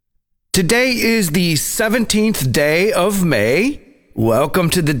Today is the 17th day of May. Welcome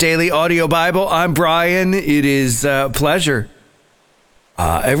to the Daily Audio Bible. I'm Brian. It is a pleasure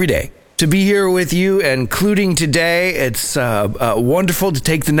every day to be here with you, including today. It's wonderful to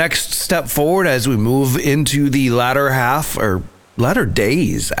take the next step forward as we move into the latter half, or latter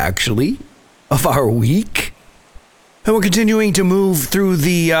days, actually, of our week. And we're continuing to move through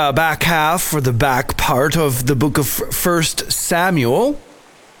the back half, or the back part of the book of 1 Samuel,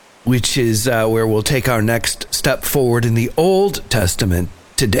 which is where we'll take our next step forward in the Old Testament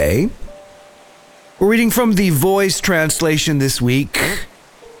today. We're reading from the Voice translation this week,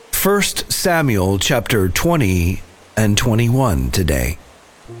 1 Samuel chapter 20 and 21 today.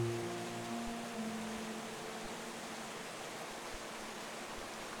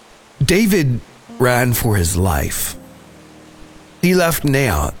 David ran for his life. He left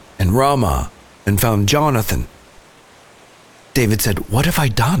Naioth and Ramah and found Jonathan. David said, "What have I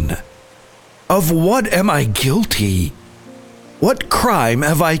done? Of what am I guilty? What crime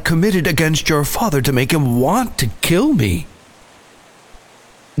have I committed against your father to make him want to kill me?"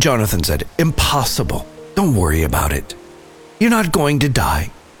 Jonathan said, "Impossible. Don't worry about it. You're not going to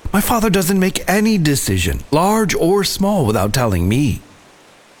die. My father doesn't make any decision, large or small, without telling me.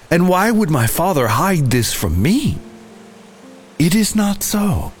 And why would my father hide this from me? It is not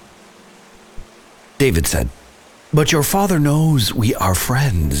so." David said, "But your father knows we are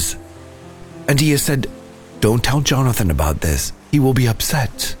friends. And he has said, 'Don't tell Jonathan about this. He will be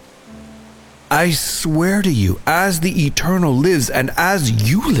upset.' I swear to you, as the Eternal lives and as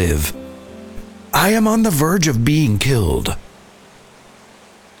you live, I am on the verge of being killed."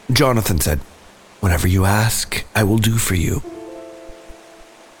 Jonathan said, "Whatever you ask, I will do for you."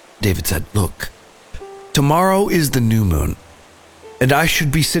 David said, "Look, tomorrow is the new moon, and I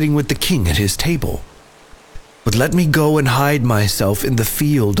should be sitting with the king at his table. But let me go and hide myself in the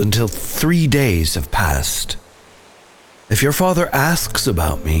field until 3 days have passed. If your father asks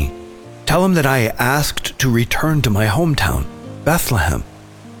about me, tell him that I asked to return to my hometown, Bethlehem,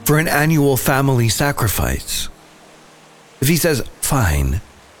 for an annual family sacrifice. If he says, 'Fine,'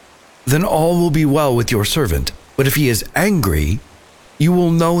 then all will be well with your servant. But if he is angry, you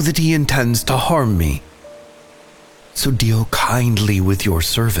will know that he intends to harm me. So deal kindly with your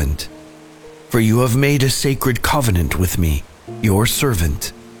servant, for you have made a sacred covenant with me, your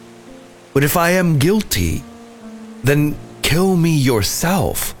servant. But if I am guilty, then kill me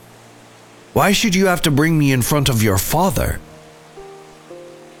yourself. Why should you have to bring me in front of your father?"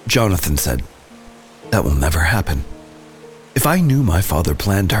 Jonathan said, "That will never happen. If I knew my father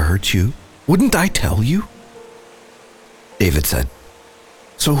planned to hurt you, wouldn't I tell you?" David said,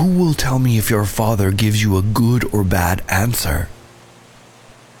 "So who will tell me if your father gives you a good or bad answer?"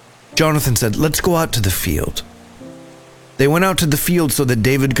 Jonathan said, "Let's go out to the field." They went out to the field so that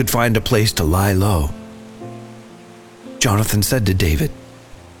David could find a place to lie low. Jonathan said to David,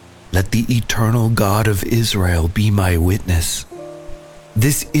 "Let the eternal God of Israel be my witness.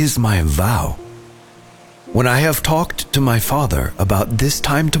 This is my vow. When I have talked to my father about this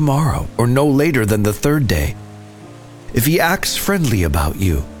time tomorrow, or no later than the 3rd day, if he acts friendly about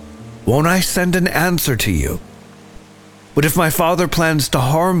you, won't I send an answer to you? But if my father plans to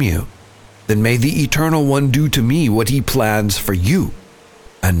harm you, then may the Eternal One do to me what he plans for you,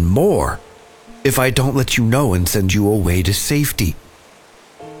 and more, if I don't let you know and send you away to safety.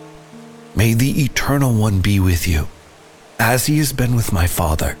 May the Eternal One be with you, as he has been with my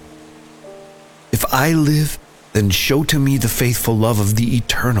father. If I live, then show to me the faithful love of the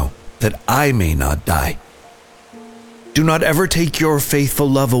Eternal, that I may not die. Do not ever take your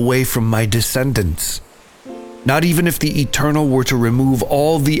faithful love away from my descendants, not even if the Eternal were to remove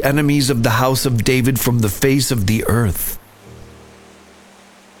all the enemies of the house of David from the face of the earth."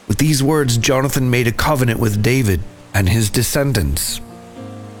 With these words, Jonathan made a covenant with David and his descendants.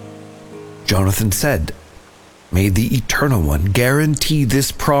 Jonathan said, "May the Eternal One guarantee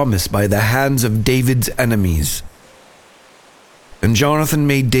this promise by the hands of David's enemies." And Jonathan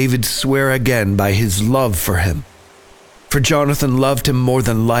made David swear again by his love for him, for Jonathan loved him more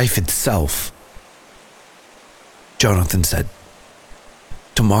than life itself. Jonathan said,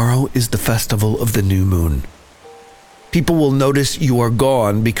 "Tomorrow is the festival of the new moon. People will notice you are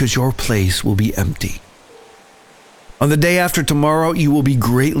gone because your place will be empty. On the day after tomorrow, you will be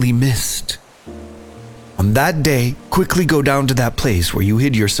greatly missed. On that day, quickly go down to that place where you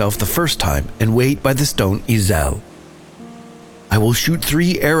hid yourself the first time and wait by the stone Ezel. I will shoot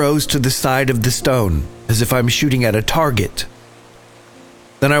 3 arrows to the side of the stone, as if I'm shooting at a target.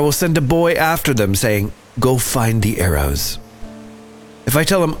 Then I will send a boy after them saying, 'Go find the arrows.' If I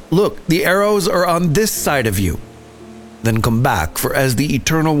tell him, 'Look, the arrows are on this side of you,' then come back, for as the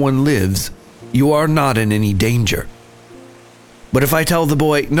Eternal One lives, you are not in any danger. But if I tell the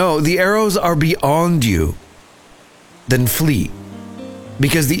boy, no, the arrows are beyond you, then flee,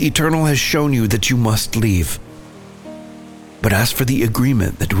 because the Eternal has shown you that you must leave. But as for the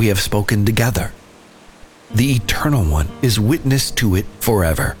agreement that we have spoken together, the Eternal One is witness to it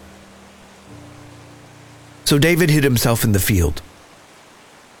forever." So David hid himself in the field.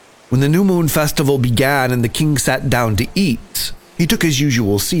 When the new moon festival began and the king sat down to eat, he took his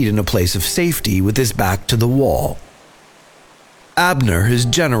usual seat in a place of safety with his back to the wall. Abner, his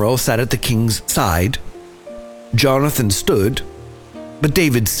general, sat at the king's side. Jonathan stood, but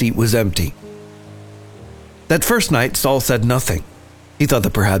David's seat was empty. That first night, Saul said nothing. He thought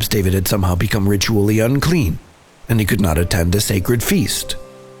that perhaps David had somehow become ritually unclean, and he could not attend a sacred feast.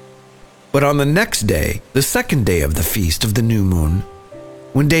 But on the next day, the second day of the feast of the new moon,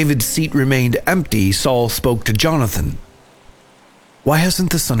 when David's seat remained empty, Saul spoke to Jonathan. "Why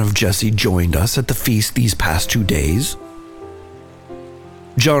hasn't the son of Jesse joined us at the feast these past 2 days?"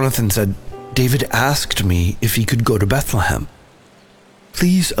 Jonathan said, "David asked me if he could go to Bethlehem."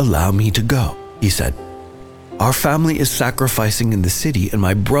 "Please allow me to go," he said. "Our family is sacrificing in the city, and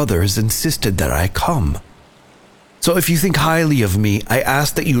my brother has insisted that I come. So if you think highly of me, I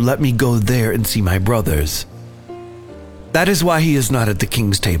ask that you let me go there and see my brothers. That is why he is not at the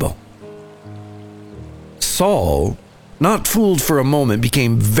king's table." Saul, not fooled for a moment,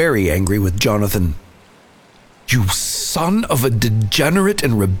 became very angry with Jonathan. "You son of a degenerate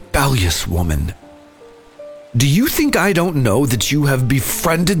and rebellious woman! Do you think I don't know that you have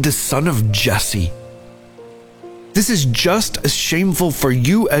befriended the son of Jesse? This is just as shameful for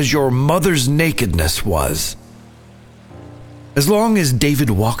you as your mother's nakedness was. As long as David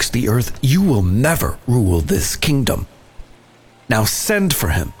walks the earth, you will never rule this kingdom. Now send for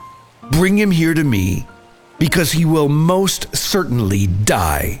him, bring him here to me, because he will most certainly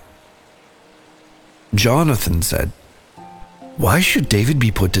die." Jonathan said, "Why should David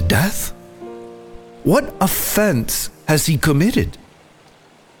be put to death? What offense has he committed?"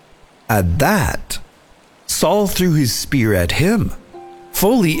 At that, Saul threw his spear at him,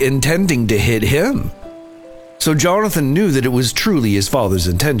 fully intending to hit him. So Jonathan knew that it was truly his father's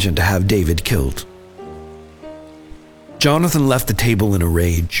intention to have David killed. Jonathan left the table in a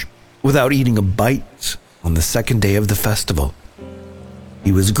rage, without eating a bite on the second day of the festival.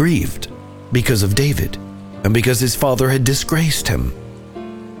 He was grieved because of David, and because his father had disgraced him.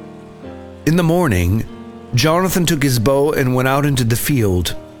 In the morning, Jonathan took his bow and went out into the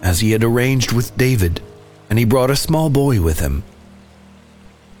field, as he had arranged with David, and he brought a small boy with him.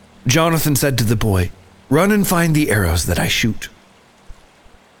 Jonathan said to the boy, "Run and find the arrows that I shoot."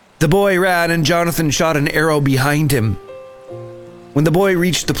 The boy ran, and Jonathan shot an arrow behind him. When the boy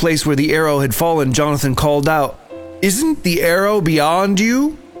reached the place where the arrow had fallen, Jonathan called out, "Isn't the arrow beyond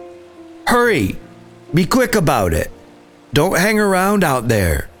you? Hurry, be quick about it. Don't hang around out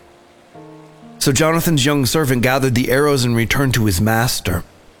there." So Jonathan's young servant gathered the arrows and returned to his master.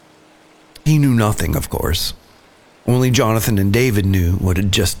 He knew nothing, of course. Only Jonathan and David knew what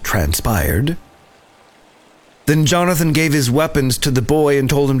had just transpired. Then Jonathan gave his weapons to the boy and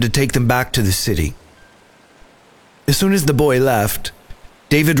told him to take them back to the city. As soon as the boy left,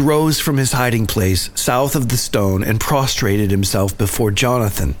 David rose from his hiding place south of the stone and prostrated himself before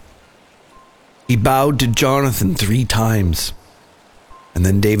Jonathan. He bowed to Jonathan 3 times, and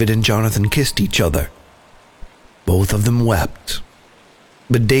then David and Jonathan kissed each other. Both of them wept,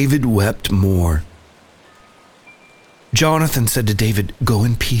 but David wept more. Jonathan said to David, "Go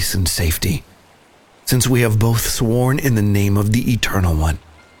in peace and safety, since we have both sworn in the name of the Eternal One.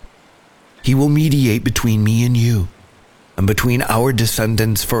 He will mediate between me and you, and between our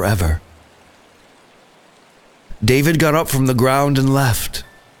descendants forever." David got up from the ground and left,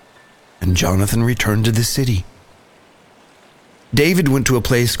 and Jonathan returned to the city. David went to a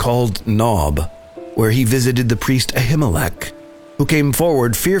place called Nob, where he visited the priest Ahimelech, who came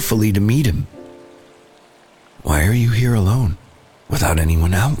forward fearfully to meet him. "Why are you here alone, without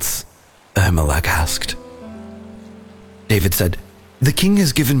anyone else?" Ahimelech asked. David said, "The king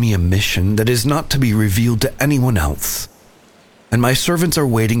has given me a mission that is not to be revealed to anyone else, and my servants are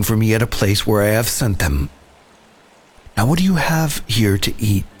waiting for me at a place where I have sent them. Now what do you have here to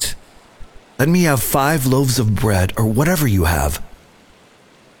eat? Let me have 5 loaves of bread, or whatever you have."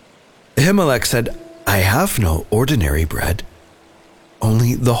 Ahimelech said, "I have no ordinary bread,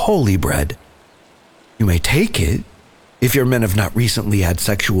 only the holy bread. You may take it, if your men have not recently had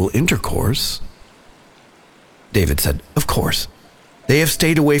sexual intercourse." David said, "Of course. They have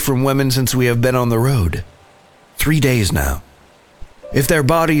stayed away from women since we have been on the road. 3 days now. If their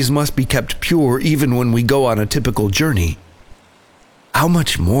bodies must be kept pure even when we go on a typical journey, how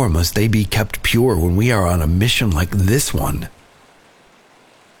much more must they be kept pure when we are on a mission like this one?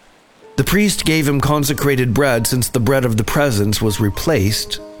 The priest gave him consecrated bread since the bread of the presence was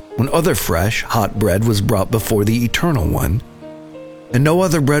replaced when other fresh, hot bread was brought before the Eternal One, and no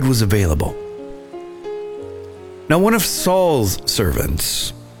other bread was available. Now one of Saul's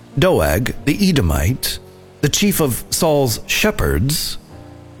servants, Doeg the Edomite, the chief of Saul's shepherds,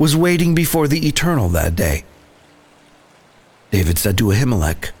 was waiting before the Eternal that day. David said to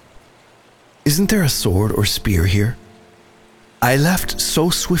Ahimelech, "Isn't there a sword or spear here? I left so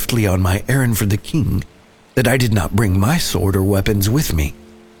swiftly on my errand for the king that I did not bring my sword or weapons with me."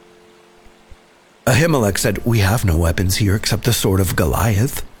 Ahimelech said, "We have no weapons here except the sword of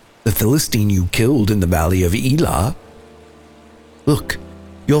Goliath, the Philistine you killed in the valley of Elah. Look,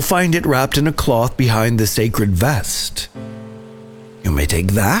 you'll find it wrapped in a cloth behind the sacred vest. You may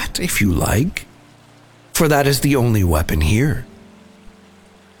take that if you like, for that is the only weapon here."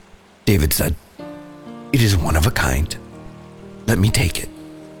 David said, "It is one of a kind. Let me take it."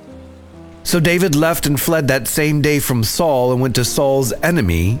 So David left and fled that same day from Saul and went to Saul's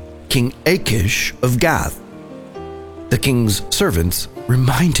enemy, King Achish of Gath. The king's servants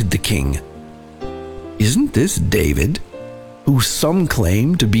reminded the king, "Isn't this David, who some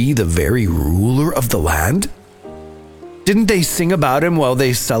claim to be the very ruler of the land? Didn't they sing about him while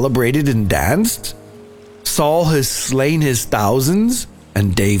they celebrated and danced? Saul has slain his thousands,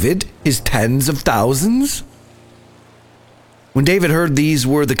 and David his tens of thousands." When David heard these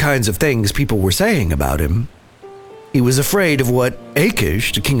were the kinds of things people were saying about him, he was afraid of what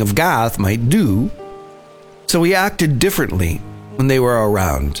Achish, the king of Gath, might do, so he acted differently when they were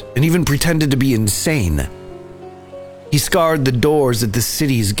around and even pretended to be insane. He scarred the doors at the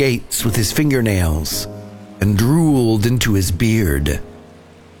city's gates with his fingernails and drooled into his beard.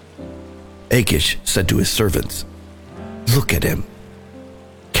 Achish said to his servants, "Look at him.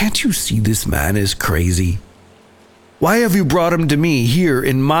 Can't you see this man is crazy? Why have you brought him to me here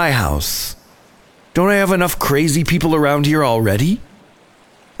in my house? Don't I have enough crazy people around here already?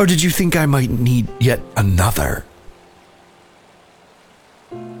 Or did you think I might need yet another?"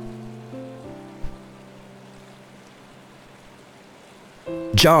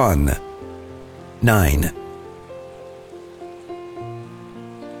 John 9.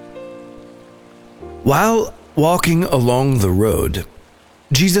 While walking along the road,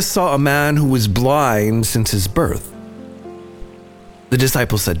 Jesus saw a man who was blind since his birth. The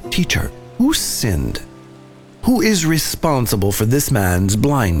disciples said, "Teacher, who sinned? Who is responsible for this man's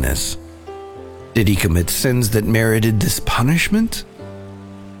blindness? Did he commit sins that merited this punishment?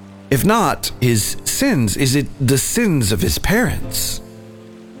 If not his sins, is it the sins of his parents?"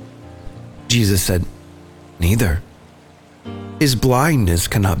 Jesus said, "Neither. His blindness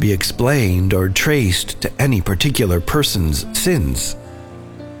cannot be explained or traced to any particular person's sins.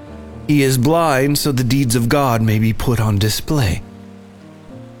 He is blind so the deeds of God may be put on display.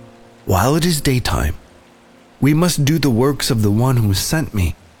 While it is daytime, we must do the works of the one who sent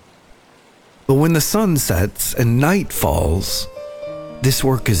me. But when the sun sets and night falls, this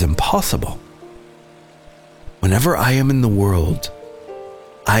work is impossible. Whenever I am in the world,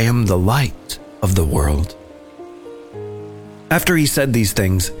 I am the light of the world." After he said these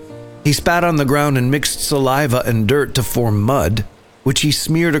things, he spat on the ground and mixed saliva and dirt to form mud, which he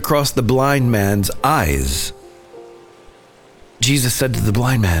smeared across the blind man's eyes. Jesus said to the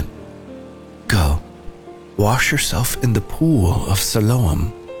blind man, "Go, wash yourself in the pool of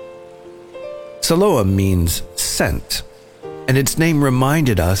Siloam." Siloam means sent, and its name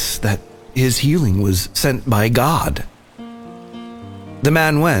reminded us that his healing was sent by God. The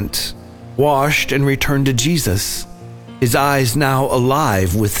man went, washed, and returned to Jesus, his eyes now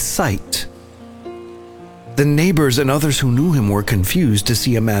alive with sight. The neighbors and others who knew him were confused to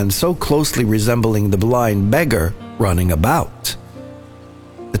see a man so closely resembling the blind beggar running about.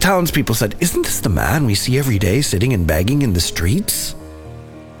 The townspeople said, "Isn't this the man we see every day sitting and begging in the streets?"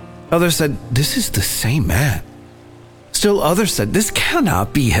 Others said, "This is the same man." Still others said, "This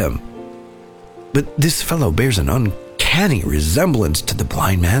cannot be him." But this fellow bears an uncanny resemblance to the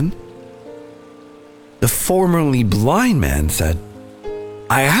blind man. The formerly blind man said,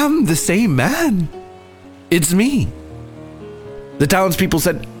 "I am the same man. It's me." The townspeople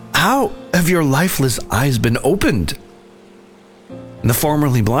said, "How have your lifeless eyes been opened?" And the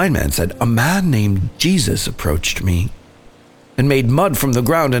formerly blind man said, "A man named Jesus approached me and made mud from the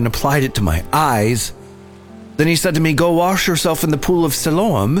ground and applied it to my eyes. Then he said to me, 'Go wash yourself in the pool of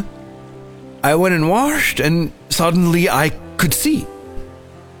Siloam.' I went and washed, and suddenly I could see."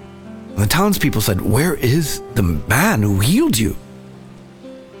 And the townspeople said, "Where is the man who healed you?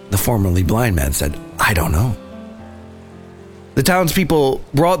 The formerly blind man said, "I don't know." The townspeople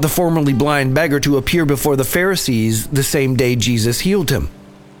brought the formerly blind beggar to appear before the Pharisees the same day Jesus healed him,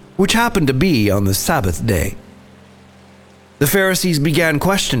 which happened to be on the Sabbath day. The Pharisees began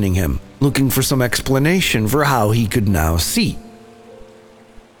questioning him, looking for some explanation for how he could now see.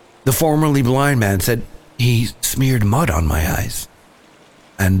 The formerly blind man said, "He smeared mud on my eyes,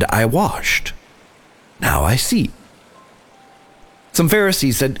 and I washed. Now I see." Some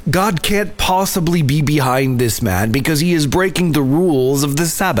Pharisees said, "God can't possibly be behind this man because he is breaking the rules of the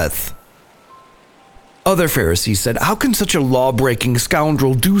Sabbath." Other Pharisees said, "How can such a law-breaking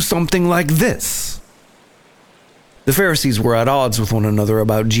scoundrel do something like this?" The Pharisees were at odds with one another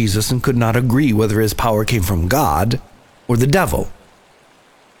about Jesus and could not agree whether his power came from God or the devil.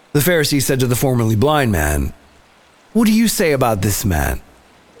 The Pharisees said to the formerly blind man, "What do you say about this man?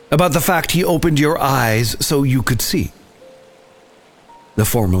 About the fact he opened your eyes so you could see?" The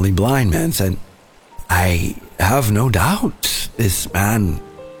formerly blind man said, "I have no doubt this man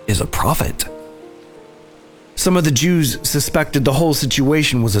is a prophet." Some of the Jews suspected the whole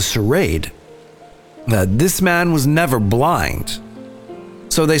situation was a charade, that this man was never blind.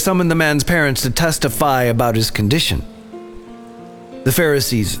 So they summoned the man's parents to testify about his condition. The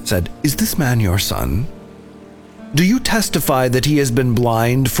Pharisees said, "Is this man your son? Do you testify that he has been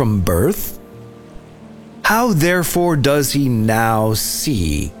blind from birth? How therefore does he now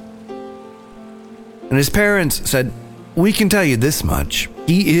see?" And his parents said, "We can tell you this much.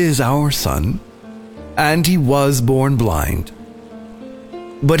 He is our son, and he was born blind.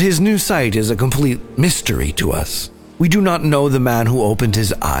 But his new sight is a complete mystery to us. We do not know the man who opened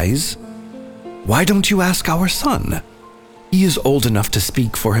his eyes. Why don't you ask our son? He is old enough to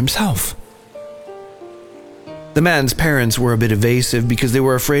speak for himself." The man's parents were a bit evasive because they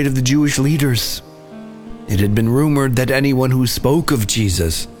were afraid of the Jewish leaders. It had been rumored that anyone who spoke of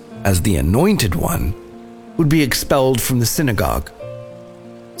Jesus as the Anointed One would be expelled from the synagogue.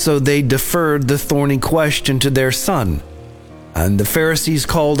 So they deferred the thorny question to their son, and the Pharisees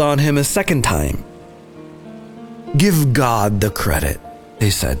called on him a second time. "Give God the credit," they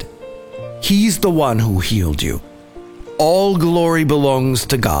said. "He's the one who healed you. All glory belongs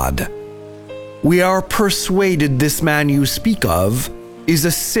to God. We are persuaded this man you speak of is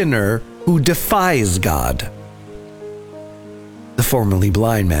a sinner who defies God." The formerly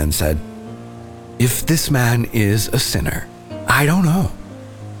blind man said, "If this man is a sinner, I don't know.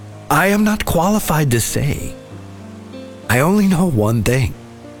 I am not qualified to say. I only know one thing.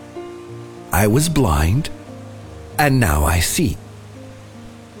 I was blind, and now I see."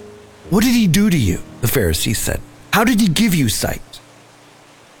 "What did he do to you?" the Pharisees said. "How did he give you sight?"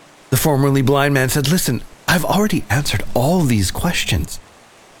 The formerly blind man said, "Listen, I've already answered all these questions,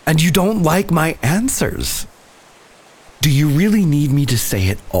 and you don't like my answers. Do you really need me to say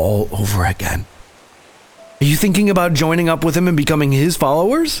it all over again? Are you thinking about joining up with him and becoming his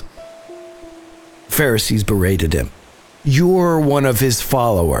followers?" Pharisees berated him. "You're one of his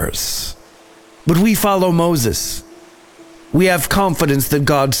followers, but we follow Moses. We have confidence that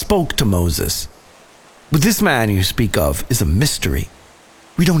God spoke to Moses. But this man you speak of is a mystery.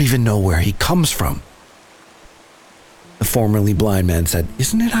 We don't even know where he comes from." The formerly blind man said,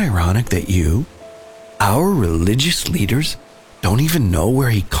 "Isn't it ironic that you, our religious leaders, don't even know where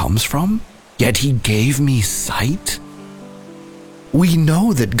he comes from, yet he gave me sight? We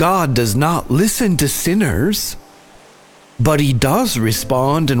know that God does not listen to sinners, but he does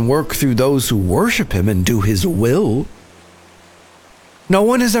respond and work through those who worship him and do his will. No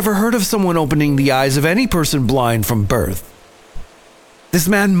one has ever heard of someone opening the eyes of any person blind from birth. This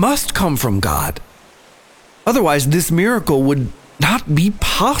man must come from God. Otherwise, this miracle would not be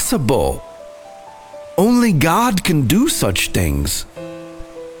possible. Only God can do such things."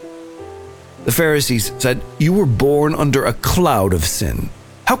 The Pharisees said, "You were born under a cloud of sin.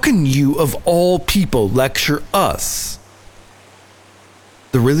 How can you, of all people, lecture us?"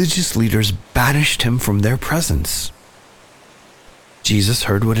 The religious leaders banished him from their presence. Jesus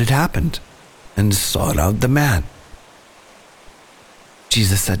heard what had happened and sought out the man.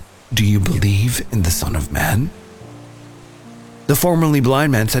 Jesus said, "Do you believe in the Son of Man?" The formerly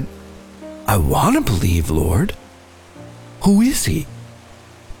blind man said, "I want to believe, Lord. Who is he?"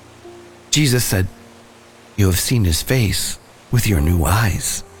 Jesus said, "You have seen his face with your new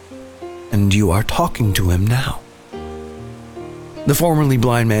eyes, and you are talking to him now." The formerly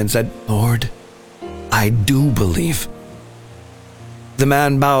blind man said, "Lord, I do believe." The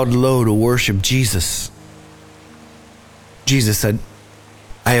man bowed low to worship Jesus. Jesus said,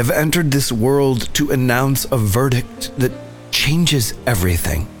 "I have entered this world to announce a verdict that changes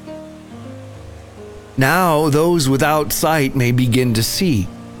everything. Now those without sight may begin to see,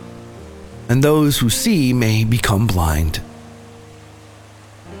 and those who see may become blind."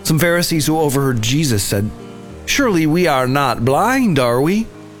 Some Pharisees who overheard Jesus said, "Surely we are not blind, are we?"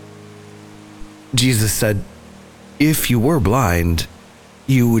 Jesus said, "If you were blind,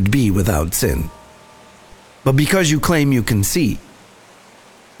 you would be without sin. But because you claim you can see,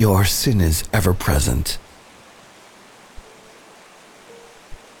 your sin is ever present."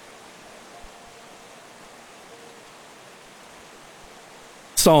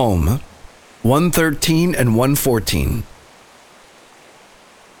 Psalm 113 and 114.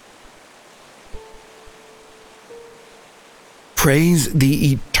 Praise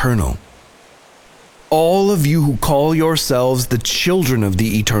the Eternal. All of you who call yourselves the children of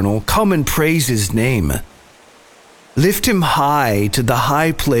the Eternal, come and praise his name. Lift him high to the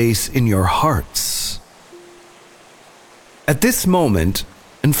high place in your hearts. At this moment,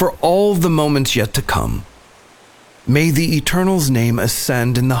 and for all the moments yet to come, may the Eternal's name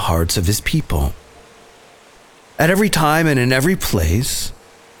ascend in the hearts of his people. At every time and in every place,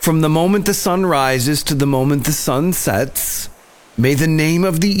 from the moment the sun rises to the moment the sun sets, may the name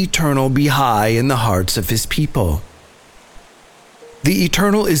of the Eternal be high in the hearts of his people. The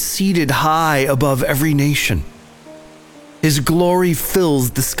Eternal is seated high above every nation. His glory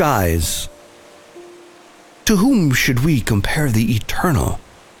fills the skies. To whom should we compare the Eternal,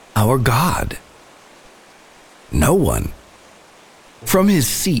 our God? No one. From his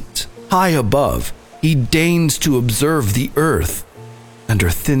seat, high above, he deigns to observe the earth and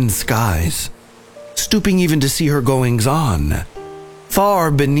her thin skies, stooping even to see her goings-on. Far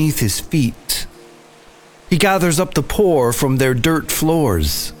beneath his feet, he gathers up the poor from their dirt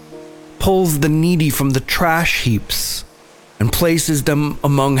floors, pulls the needy from the trash heaps, and places them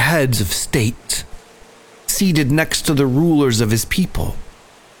among heads of state, seated next to the rulers of his people,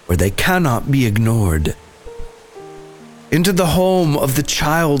 where they cannot be ignored. Into the home of the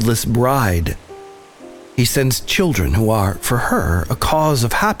childless bride, he sends children who are, for her, a cause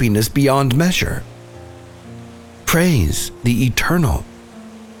of happiness beyond measure. Praise the Eternal.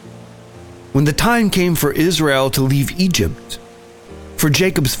 When the time came for Israel to leave Egypt, for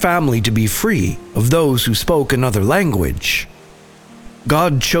Jacob's family to be free of those who spoke another language,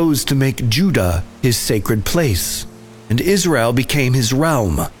 God chose to make Judah his sacred place, and Israel became his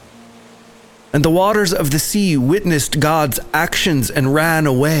realm. And the waters of the sea witnessed God's actions and ran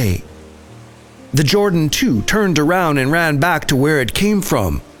away. The Jordan too turned around and ran back to where it came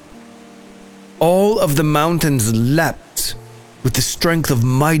from. All of the mountains leapt with the strength of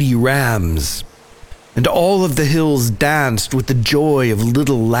mighty rams, and all of the hills danced with the joy of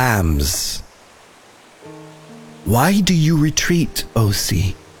little lambs. Why do you retreat, O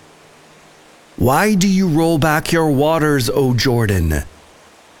sea? Why do you roll back your waters, O Jordan?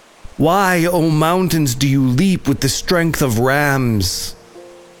 Why, O mountains, do you leap with the strength of rams?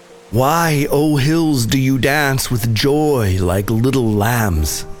 Why, O hills, do you dance with joy like little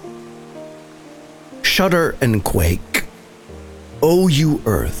lambs? Shudder and quake, O you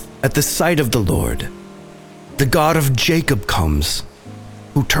earth, at the sight of the Lord. The God of Jacob comes,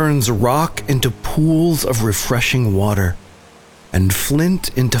 who turns rock into pools of refreshing water, and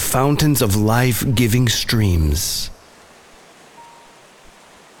flint into fountains of life-giving streams.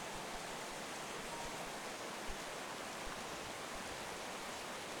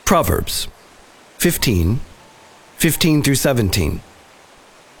 Proverbs 15 through 17.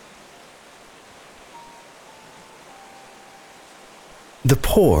 The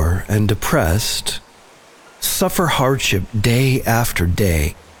poor and oppressed suffer hardship day after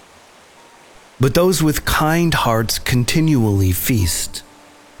day, but those with kind hearts continually feast.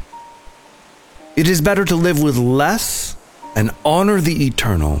 It is better to live with less and honor the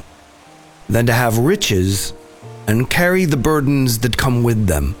Eternal than to have riches and carry the burdens that come with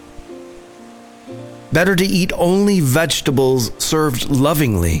them. Better to eat only vegetables served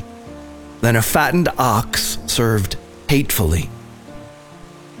lovingly than a fattened ox served hatefully.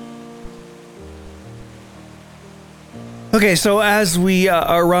 Okay, so as we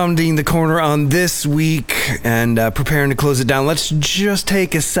are rounding the corner on this week and preparing to close it down, let's just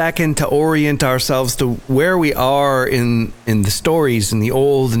take a second to orient ourselves to where we are in the stories in the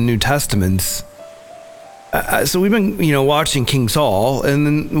Old and New Testaments. So we've been, watching King Saul, and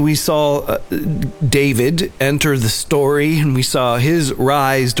then we saw David enter the story, and we saw his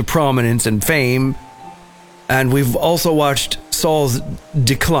rise to prominence and fame, and we've also watched Saul's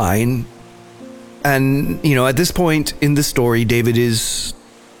decline. And, at this point in the story, David is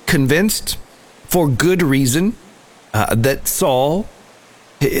convinced, for good reason, that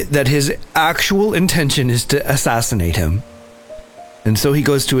his actual intention is to assassinate him. And so he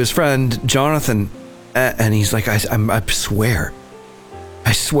goes to his friend, Jonathan, and he's like, I swear,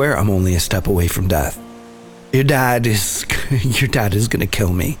 I swear I'm only a step away from death. Your dad is going to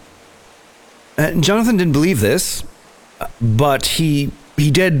kill me. Jonathan didn't believe this, but he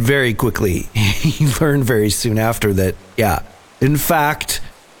did very quickly. He learned very soon after that, yeah, in fact,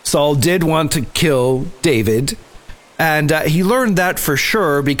 Saul did want to kill David. And he learned that for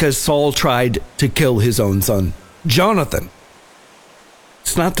sure because Saul tried to kill his own son, Jonathan.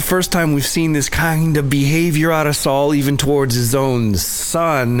 It's not the first time we've seen this kind of behavior out of Saul, even towards his own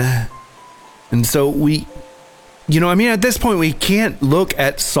son. And so at this point, we can't look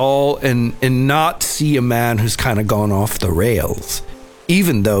at Saul and not see a man who's kind of gone off the rails,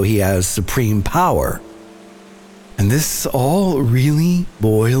 even though he has supreme power. And this all really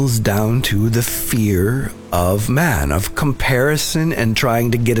boils down to the fear of man, of comparison and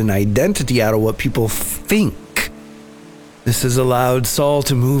trying to get an identity out of what people think. This has allowed Saul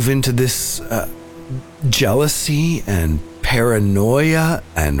to move into this jealousy and paranoia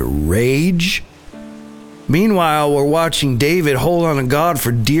and rage. Meanwhile, we're watching David hold on to God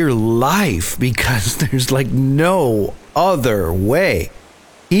for dear life because there's like no other way.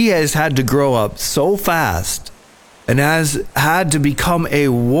 He has had to grow up so fast and has had to become a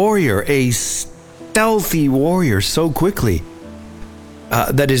warrior, a stealthy warrior so quickly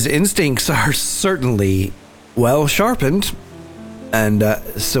that his instincts are certainly well sharpened. And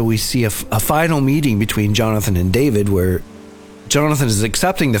so we see a final meeting between Jonathan and David where Jonathan is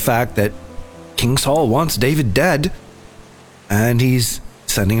accepting the fact that King Saul wants David dead, and he's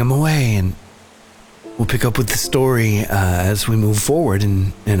sending him away. And we'll pick up with the story as we move forward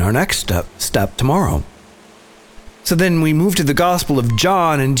in our next step tomorrow. So then we move to the Gospel of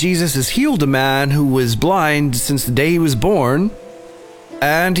John, and Jesus has healed a man who was blind since the day he was born,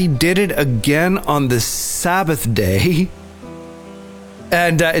 and he did it again on the Sabbath day.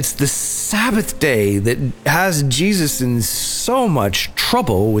 And it's the Sabbath day that has Jesus in so much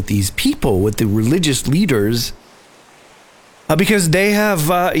trouble with these people, with the religious leaders, because they have,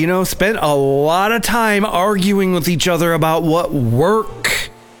 spent a lot of time arguing with each other about what work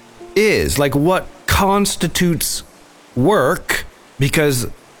is, like what constitutes work, because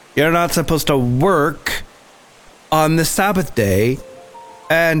you're not supposed to work on the Sabbath day,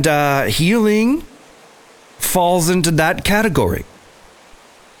 and healing falls into that category.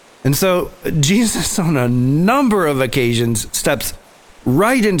 And so Jesus, on a number of occasions, steps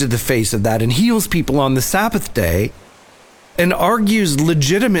right into the face of that and heals people on the Sabbath day and argues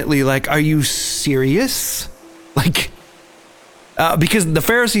legitimately, like, are you serious? Like, because the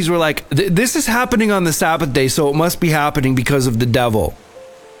Pharisees were like, this is happening on the Sabbath day, so it must be happening because of the devil.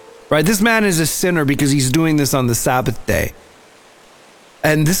 Right? This man is a sinner because he's doing this on the Sabbath day.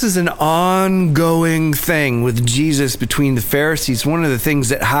 And this is an ongoing thing with Jesus between the Pharisees. One of the things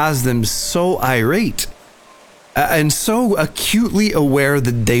that has them so irate and so acutely aware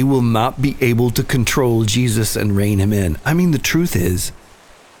that they will not be able to control Jesus and rein him in. I mean, the truth is,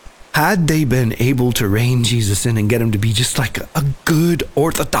 had they been able to rein Jesus in and get him to be just like a good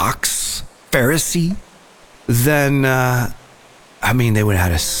Orthodox Pharisee, then, they would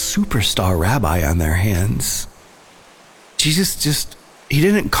have had a superstar rabbi on their hands. Jesus he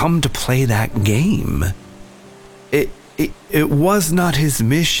didn't come to play that game. It was not his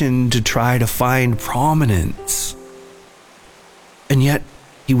mission to try to find prominence. And yet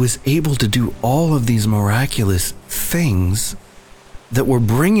he was able to do all of these miraculous things that were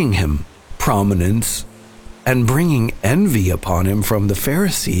bringing him prominence and bringing envy upon him from the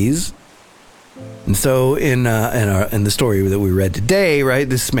Pharisees. And so in the story that we read today, right,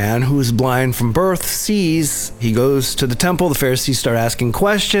 this man who is blind from birth sees, he goes to the temple, the Pharisees start asking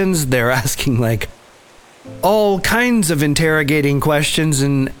questions, they're asking like all kinds of interrogating questions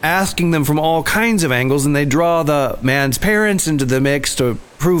and asking them from all kinds of angles, and they draw the man's parents into the mix to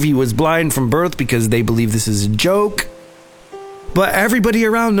prove he was blind from birth because they believe this is a joke. But everybody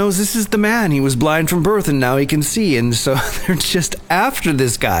around knows this is the man, he was blind from birth and now he can see, and so they're just after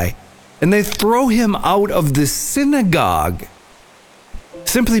this guy. And they throw him out of the synagogue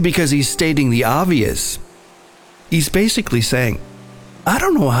simply because he's stating the obvious. He's basically saying, I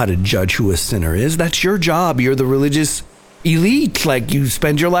don't know how to judge who a sinner is. That's your job. You're the religious elite. Like, you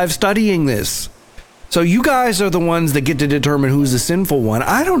spend your life studying this. So you guys are the ones that get to determine who's the sinful one.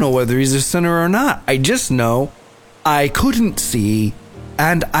 I don't know whether he's a sinner or not. I just know I couldn't see,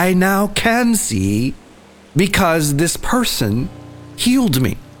 and I now can see because this person healed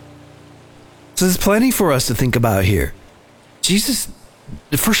me. So there's plenty for us to think about here. Jesus,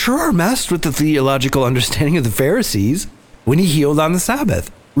 for sure, messed with the theological understanding of the Pharisees when he healed on the Sabbath,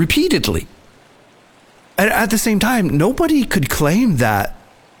 repeatedly. And at the same time, nobody could claim that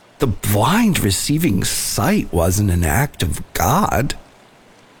the blind receiving sight wasn't an act of God.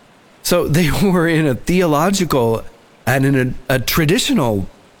 So they were in a theological and in a traditional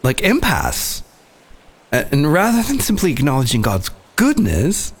impasse. And rather than simply acknowledging God's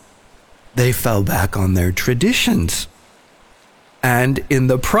goodness, they fell back on their traditions. And in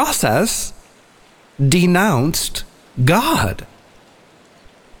the process, denounced God.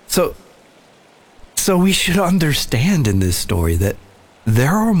 So we should understand in this story that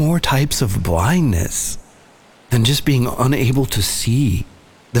there are more types of blindness than just being unable to see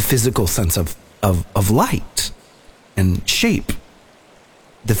the physical sense of light and shape.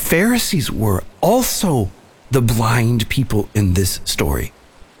 The Pharisees were also the blind people in this story.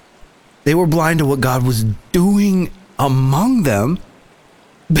 They were blind to what God was doing among them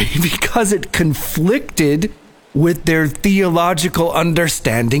because it conflicted with their theological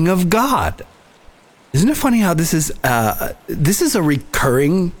understanding of God. Isn't it funny how this is a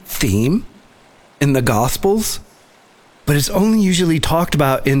recurring theme in the Gospels, but it's only usually talked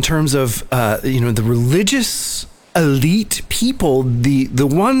about in terms of the religious elite people, the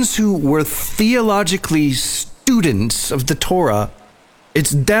ones who were theologically students of the Torah.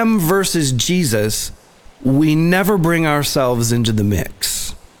 It's them versus Jesus. We never bring ourselves into the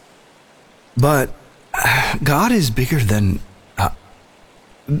mix. But God is bigger than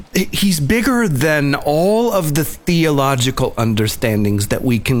He's bigger than all of the theological understandings that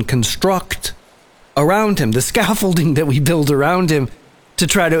we can construct around him, the scaffolding that we build around him to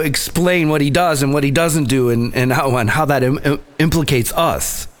try to explain what he does and what he doesn't do and how that implicates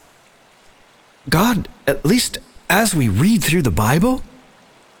us. God, at least as we read through the Bible,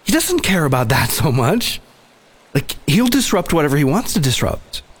 he doesn't care about that so much. He'll disrupt whatever he wants to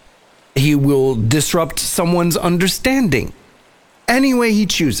disrupt. He will disrupt someone's understanding any way he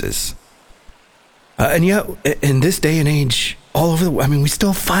chooses. And yet, in this day and age, all over we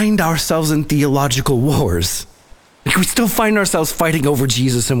still find ourselves in theological wars. We still find ourselves fighting over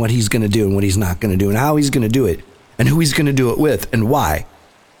Jesus and what he's going to do and what he's not going to do and how he's going to do it and who he's going to do it with and why.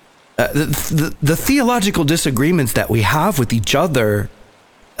 The theological disagreements that we have with each other,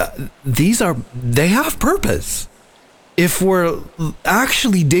 they have purpose. If we're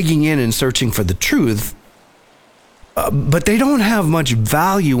actually digging in and searching for the truth, but they don't have much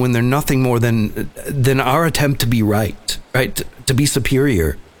value when they're nothing more than our attempt to be right, to be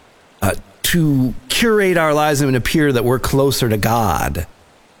superior, to curate our lives and appear that we're closer to God.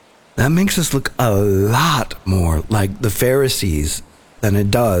 That makes us look a lot more like the Pharisees than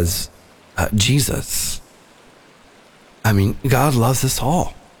it does Jesus. God loves us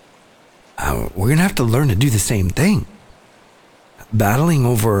all. We're going to have to learn to do the same thing. Battling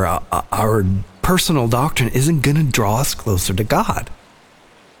over our personal doctrine isn't going to draw us closer to God.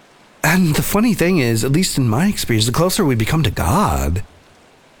 And the funny thing is, at least in my experience, the closer we become to God,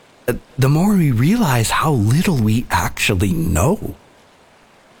 the more we realize how little we actually know.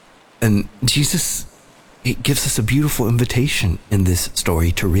 And Jesus, it gives us a beautiful invitation in this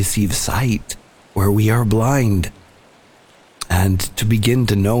story to receive sight where we are blind and to begin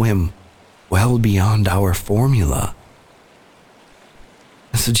to know him well beyond our formula.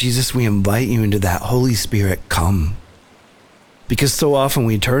 So Jesus, we invite you into that. Holy Spirit, come. Because so often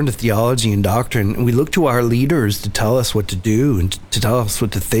we turn to theology and doctrine and we look to our leaders to tell us what to do and to tell us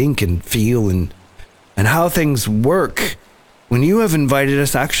what to think and feel and how things work, when you have invited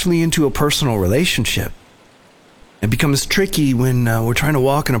us actually into a personal relationship. It becomes tricky when we're trying to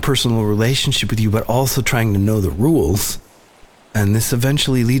walk in a personal relationship with you, but also trying to know the rules. And this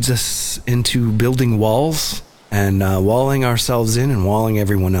eventually leads us into building walls and walling ourselves in and walling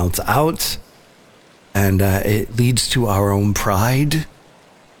everyone else out. And it leads to our own pride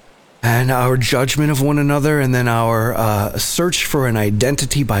and our judgment of one another, and then our search for an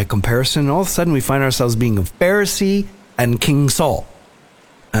identity by comparison. And all of a sudden we find ourselves being a Pharisee and King Saul.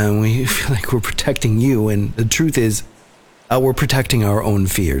 And we feel like we're protecting you. And the truth is, we're protecting our own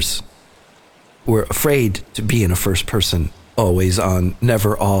fears. We're afraid to be in a first person, always on,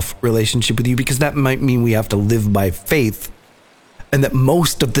 never off relationship with you, because that might mean we have to live by faith, and that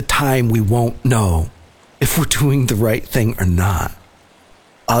most of the time we won't know if we're doing the right thing or not,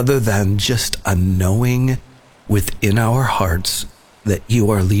 other than just a knowing within our hearts that you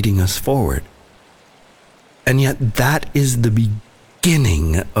are leading us forward. And yet that is the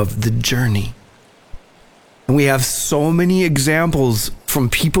beginning of the journey. And we have so many examples from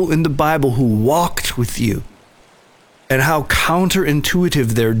people in the Bible who walked with you, and how counterintuitive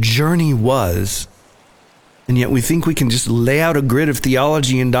their journey was. And yet we think we can just lay out a grid of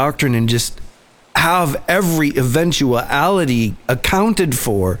theology and doctrine and just have every eventuality accounted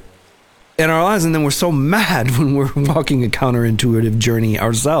for in our lives. And then we're so mad when we're walking a counterintuitive journey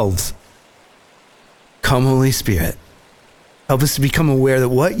ourselves. Come, Holy Spirit. Help us to become aware that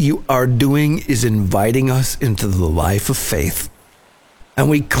what you are doing is inviting us into the life of faith. And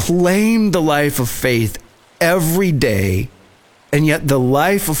we claim the life of faith every day. And yet the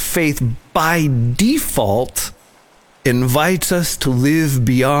life of faith by default invites us to live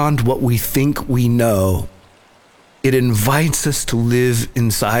beyond what we think we know. It invites us to live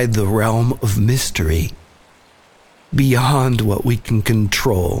inside the realm of mystery, beyond what we can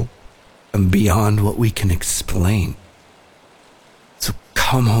control and beyond what we can explain. So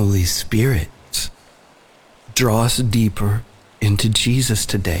come, Holy Spirit, draw us deeper into Jesus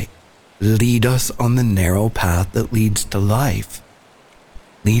today. Lead us on the narrow path that leads to life.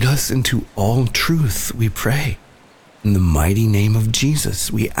 Lead us into all truth, we pray. In the mighty name of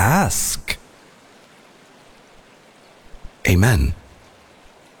Jesus, we ask. Amen.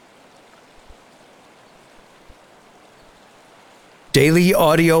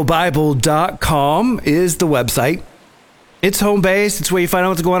 DailyAudioBible.com is the website. It's home base. It's where you find out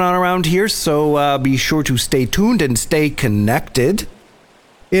what's going on around here. So be sure to stay tuned and stay connected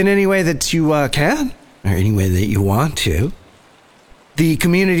in any way that you can, or any way that you want to. The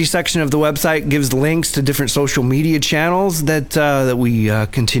community section of the website gives links to different social media channels that we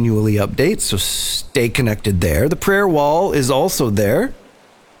continually update, so stay connected there. The prayer wall is also there.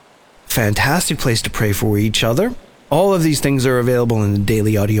 Fantastic place to pray for each other. All of these things are available in the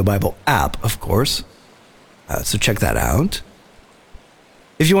Daily Audio Bible app, of course, so check that out.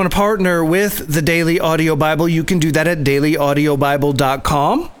 If you want to partner with the Daily Audio Bible, you can do that at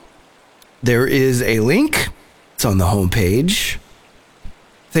dailyaudiobible.com. There is a link. It's on the homepage.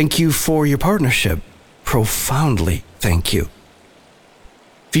 Thank you for your partnership. Profoundly thank you.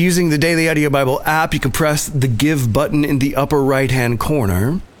 If you're using the Daily Audio Bible app, you can press the Give button in the upper right-hand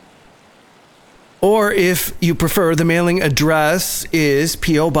corner. Or if you prefer, the mailing address is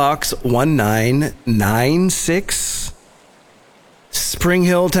P.O. Box 1996, Spring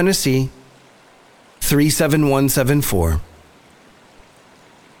Hill, Tennessee, 37174.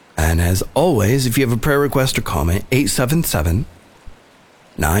 And as always, if you have a prayer request or comment,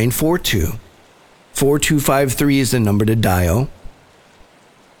 877-942-4253 is the number to dial.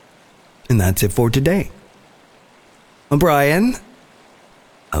 And that's it for today. I'm Brian.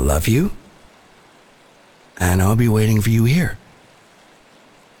 I love you. And I'll be waiting for you here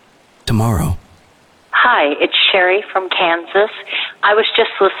tomorrow. Hi, it's Sherry from Kansas. I was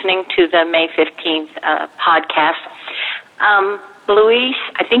just listening to the May 15th podcast. Louise,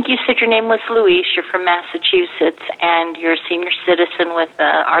 I think you said your name was Louise. You're from Massachusetts, and you're a senior citizen with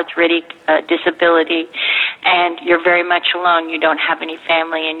arthritic disability, and you're very much alone. You don't have any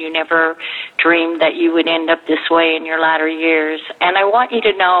family, and you never dreamed that you would end up this way in your latter years. And I want you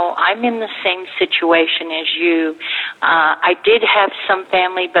to know I'm in the same situation as you. I did have some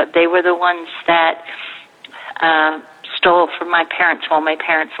family, but they were the ones that stole from my parents while my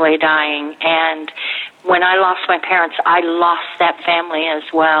parents lay dying. And when I lost my parents, I lost that family as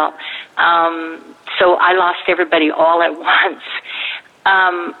well. So I lost everybody all at once.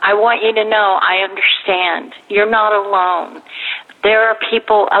 I want you to know I understand. You're not alone. There are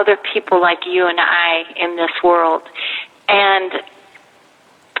people, other people like you and I in this world. And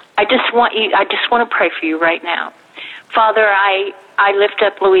I just want to pray for you right now. Father, I lift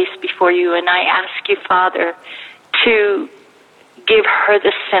up Louise before you, and I ask you, Father, to give her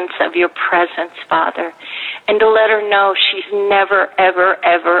the sense of your presence, Father, and to let her know she's never, ever,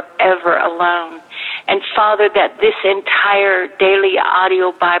 ever, ever alone. And, Father, that this entire Daily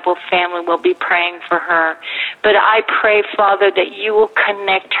Audio Bible family will be praying for her. But I pray, Father, that you will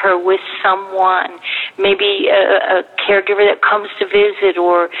connect her with someone, maybe a caregiver that comes to visit,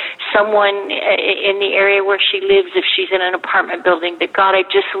 or someone in the area where she lives if she's in an apartment building. But, God, I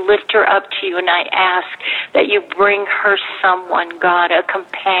just lift her up to you, and I ask that you bring her someone, God, a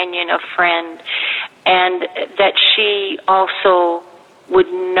companion, a friend, and that she also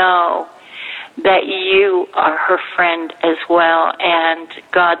would know that you are her friend as well, and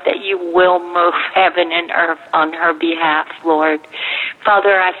God, that you will move heaven and earth on her behalf, Lord.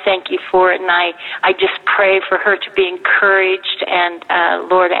 Father, I thank you for it, and I just pray for her to be encouraged, and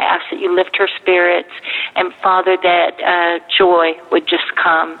Lord, I ask that you lift her spirits, and Father, that joy would just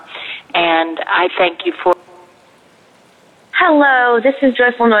come, and I thank you for. Hello, this is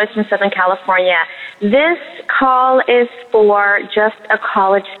Joyful Noise from Southern California. This call is for just a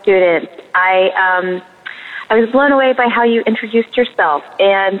college student. I was blown away by how you introduced yourself,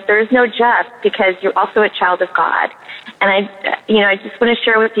 and there's no just, because you're also a child of God. And I just want to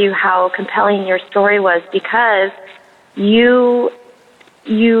share with you how compelling your story was, because you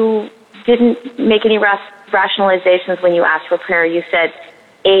didn't make any rationalizations when you asked for prayer. You said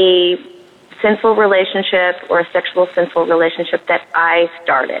a sinful relationship or a sexual sinful relationship that I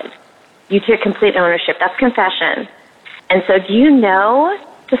started. You took complete ownership. That's confession. And so do you know,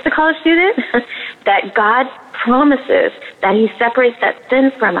 just a college student, that God promises that he separates that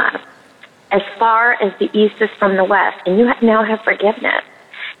sin from us as far as the east is from the west, and you now have forgiveness.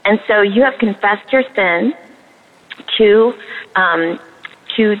 And so you have confessed your sin to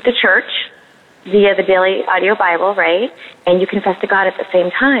the church via the Daily Audio Bible, right? And you confess to God at the same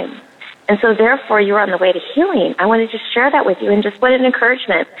time. And so therefore you're on the way to healing. I wanted to share that with you, and just what an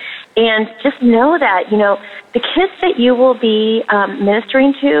encouragement. And just know that, the kids that you will be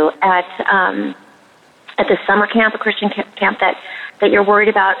ministering to at the summer camp, a Christian camp that you're worried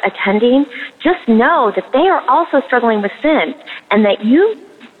about attending, just know that they are also struggling with sin, and that you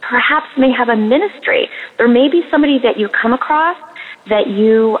perhaps may have a ministry. There may be somebody that you come across, that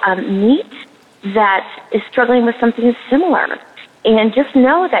you meet, that is struggling with something similar. And just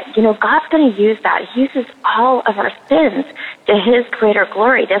know that, God's going to use that. He uses all of our sins to his greater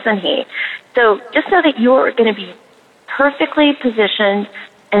glory, doesn't he? So just know that you're going to be perfectly positioned,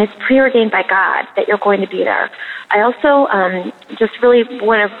 and it's preordained by God that you're going to be there. I also just really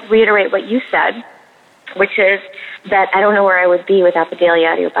want to reiterate what you said, which is that I don't know where I would be without the Daily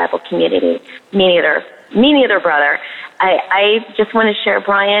Audio Bible community. Me neither, brother. I just want to share,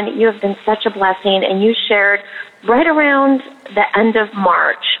 Brian, you have been such a blessing, and you shared right around the end of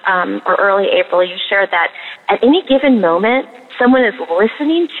March or early April, you shared that at any given moment, someone is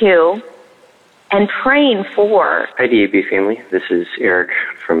listening to and praying for. Hi, DAB family. This is Eric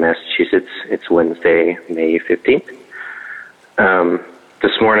from Massachusetts. It's Wednesday, May 15th.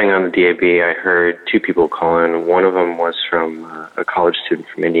 This morning on the DAB, I heard two people call in. One of them was from a college student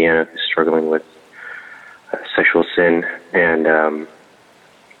from Indiana who's struggling with sexual sin. And, I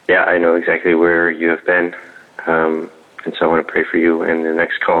know exactly where you have been. And so I want to pray for you. And the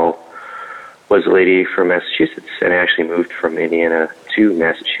next call was a lady from Massachusetts, and I actually moved from Indiana to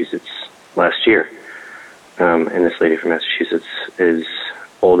Massachusetts last year. And this lady from Massachusetts is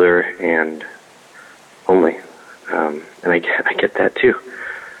older and lonely. And I get that too.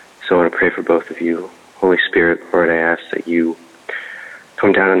 So I want to pray for both of you. Holy Spirit, Lord, I ask that you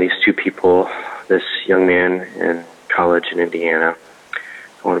come down on these two people, this young man in college in Indiana.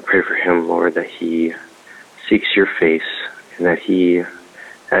 I want to pray for him, Lord, that he seeks your face and that he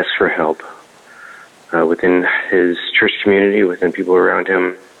asks for help within his church community, within people around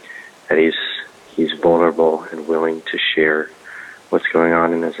him, that he's vulnerable and willing to share what's going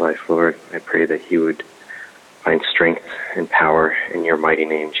on in his life, Lord. I pray that he would find strength and power in your mighty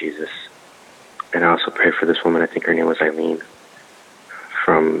name, Jesus. And I also pray for this woman, I think her name was Eileen,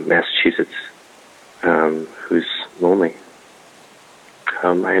 from Massachusetts, who's lonely.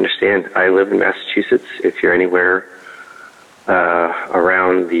 I understand. I live in Massachusetts. If you're anywhere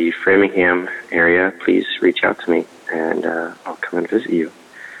around the Framingham area, please reach out to me, and I'll come and visit you.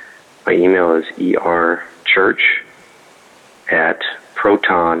 My email is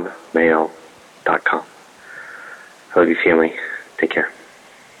erchurch@protonmail.com. I love you, family. Take care.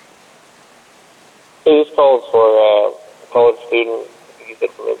 So this call is for a college student, you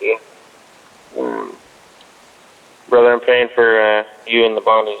said from India. Brother, I'm praying for you and the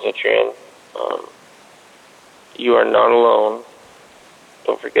bondage that you're in. You are not alone.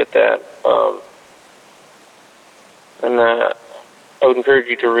 Don't forget that. And I would encourage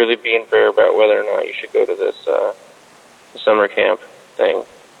you to really be in prayer about whether or not you should go to this summer camp thing,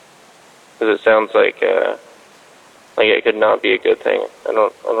 because it sounds like it could not be a good thing. I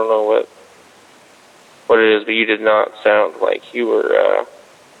don't know what it is, but you did not sound like you were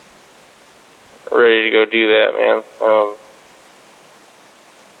ready to go do that, man.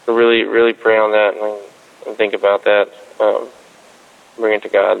 So really pray on that and think about that. Bring it to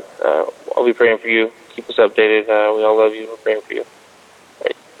God. I'll be praying for you. Keep us updated. We all love you. We're praying for you.